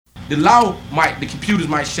the computers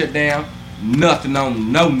might shut down, nothing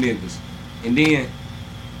on no niggas. And then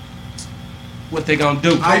what they gonna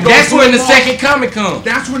do? That's when the second coming comes.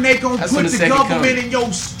 That's when they gonna put the government in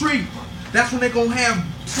your street. That's when they gonna have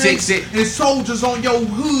tanks and soldiers on your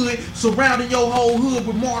hood, surrounding your whole hood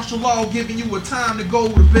with martial law, giving you a time to go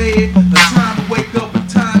to bed, a time to wake up, a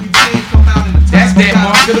time you can't come out, and a time. That's that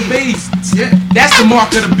mark of the beast. Yeah. That's the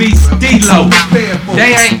mark of the beast. D-Lo.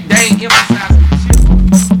 They ain't emphasizing shit.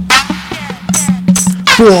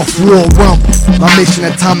 Fourth War Rumble, my mission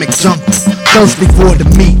atomic jungle. Thirsty for the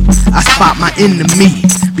meat, I spot my enemy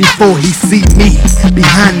before he see me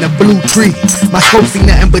behind the blue tree. My scope see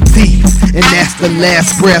nothing but teeth, and that's the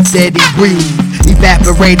last breath that he breathed.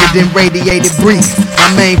 Evaporated and radiated breathe.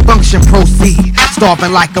 My main function proceed,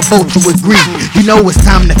 starving like a vulture with greed. You know it's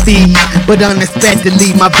time to feed, but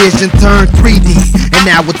unexpectedly my vision turned 3D. And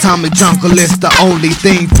now atomic jungle is the only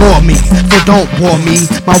thing for me. So don't bore me,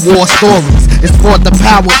 my war stories is for the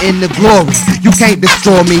power and the glory. You can't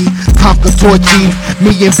destroy me, conquer Torchy.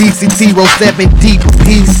 Me and BCT roll 7 deep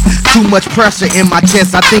apiece. Too much pressure in my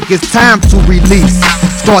chest, I think it's time to release.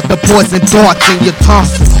 Start the poison darts in your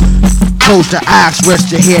tonsils. Close your eyes,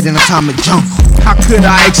 rest your head in atomic jungle. How could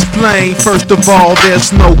I explain? First of all,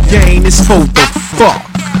 there's no gain, it's for the fuck.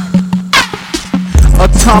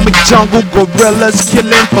 Atomic jungle, gorillas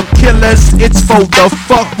killing for killers. It's for the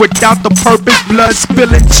fuck, without the purpose, blood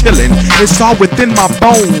spilling, chilling. It's all within my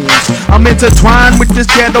bones. I'm intertwined with this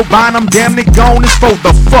ghetto vine, I'm damn near gone. It's for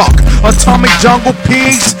the fuck. Atomic jungle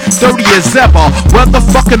pigs, dirty as ever. Whether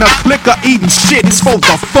fucking a click or eating shit, it's for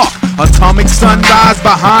the fuck. Atomic sunrise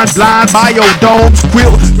behind blind biodomes,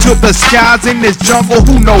 quill to the skies in this jungle,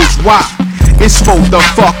 who knows why? It's for the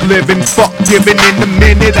fuck living, fuck giving. In a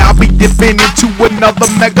minute I'll be dipping into another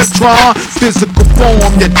Megatron. Physical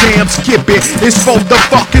form, you damn skip it. It's for the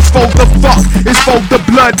fuck, it's for the fuck. It's for the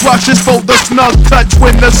blood rush, it's for the snug touch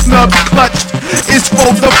when the snub's clutched. It's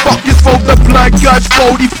for the fuck, it's for the blood gush.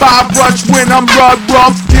 45 rush when I'm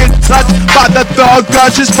rough, get touched by the thug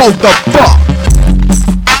gush. It's for the fuck.